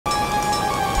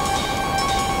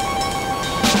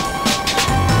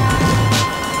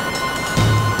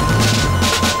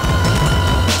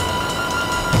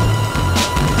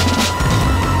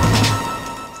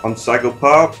I'm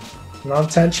Psychopop. And I'm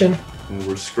Tenshun. And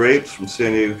we're Skrapez from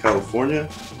San Diego, California.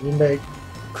 You make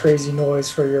crazy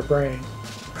noise for your brain.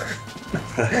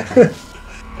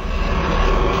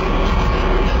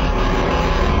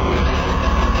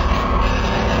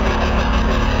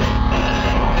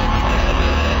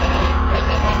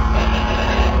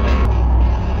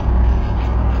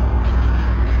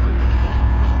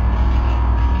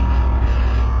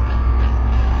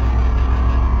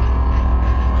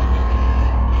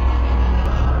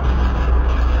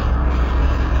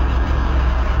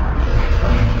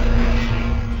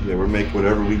 Yeah, we make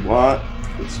whatever we want.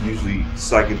 It's usually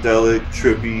psychedelic,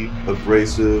 trippy,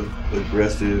 abrasive,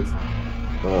 aggressive,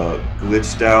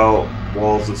 glitched out,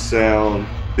 walls of sound,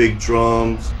 big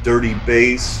drums, dirty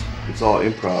bass. It's all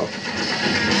improv.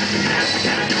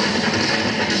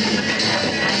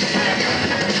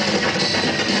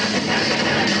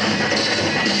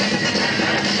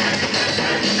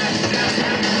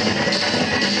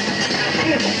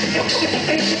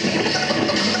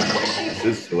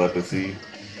 It's telepathy.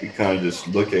 We kind of just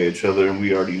look at each other and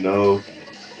we already know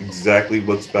exactly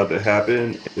what's about to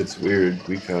happen. It's weird.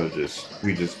 We just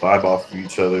vibe off of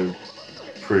each other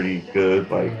pretty good.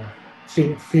 Like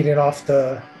feeding off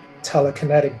the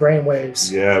telekinetic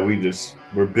brainwaves. Yeah,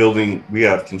 we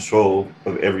have control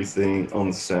of everything on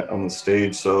the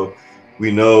stage, so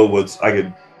we know I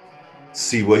could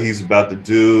see what he's about to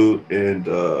do,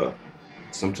 and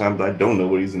sometimes I don't know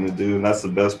what he's gonna do, and that's the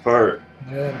best part.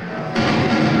 Yeah.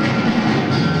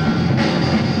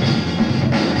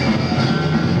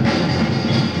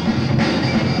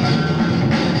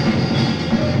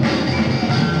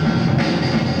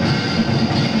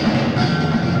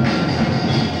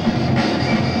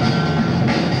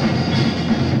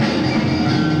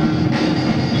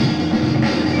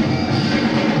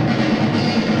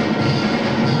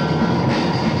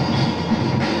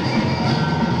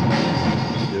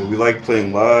 We like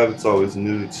playing live. It's always a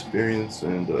new experience,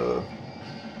 and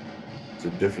it's a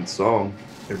different song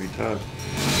every time.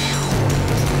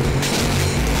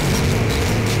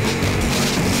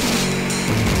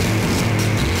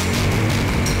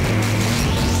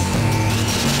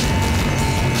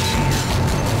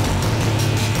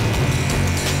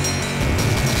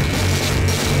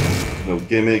 No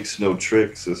gimmicks, no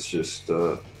tricks. It's just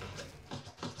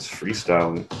it's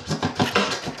freestyling.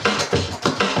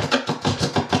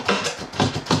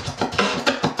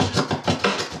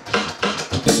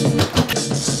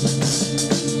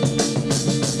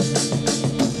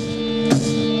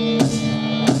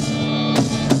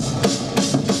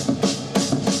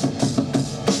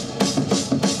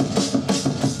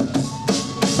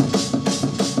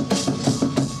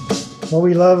 What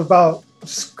we love about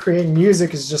creating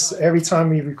music is just every time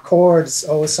we record, it's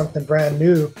always something brand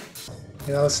new.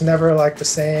 You know, it's never like the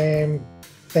same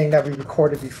thing that we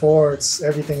recorded before.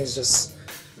 Everything is just,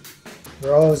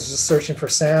 we're always just searching for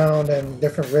sound and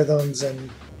different rhythms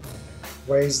and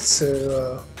ways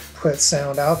to put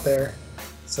sound out there.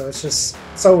 So it's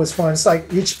always fun. It's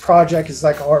like each project is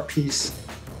like an art piece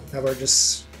that we're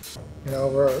just, you know,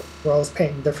 we're always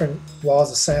painting different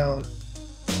walls of sound.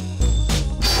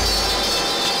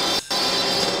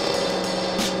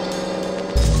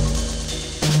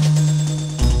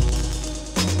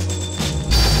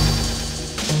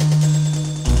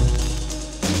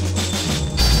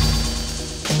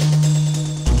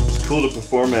 Cool to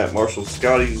perform at Marshall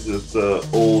Scotty's. It's an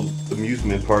old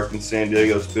amusement park in San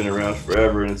Diego. It's been around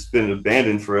forever, and it's been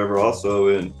abandoned forever also,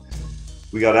 and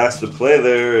we got asked to play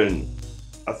there, and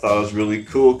I thought it was really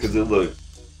cool because it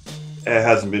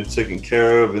hasn't been taken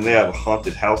care of, and they have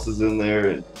haunted houses in there,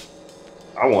 and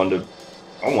I wanted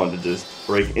to just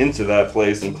break into that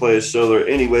place and play a show there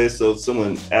anyway. So if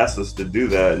someone asked us to do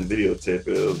that and videotape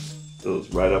it, it was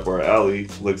right up our alley.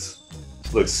 Looks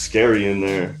scary in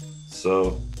there,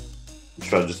 so we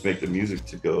try to just make the music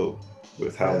to go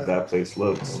with how that place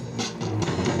looks.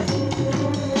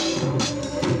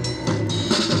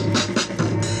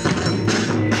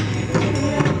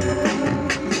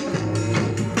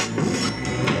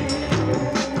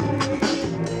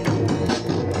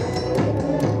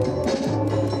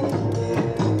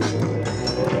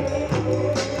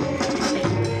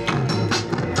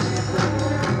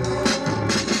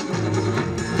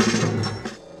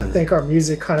 I think our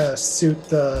music kind of suit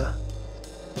the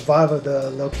vibe of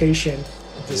the location.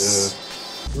 Just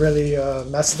really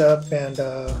messed up and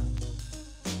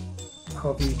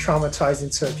will be traumatizing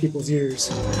to people's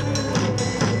ears.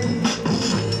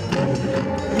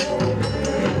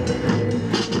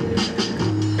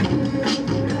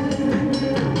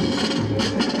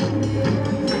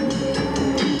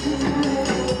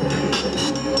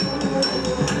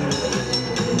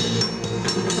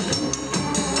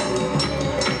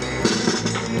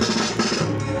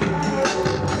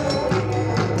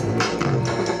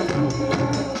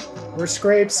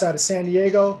 Skrapez out of San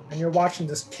Diego, and you're watching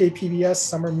this KPBS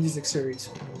Summer Music Series.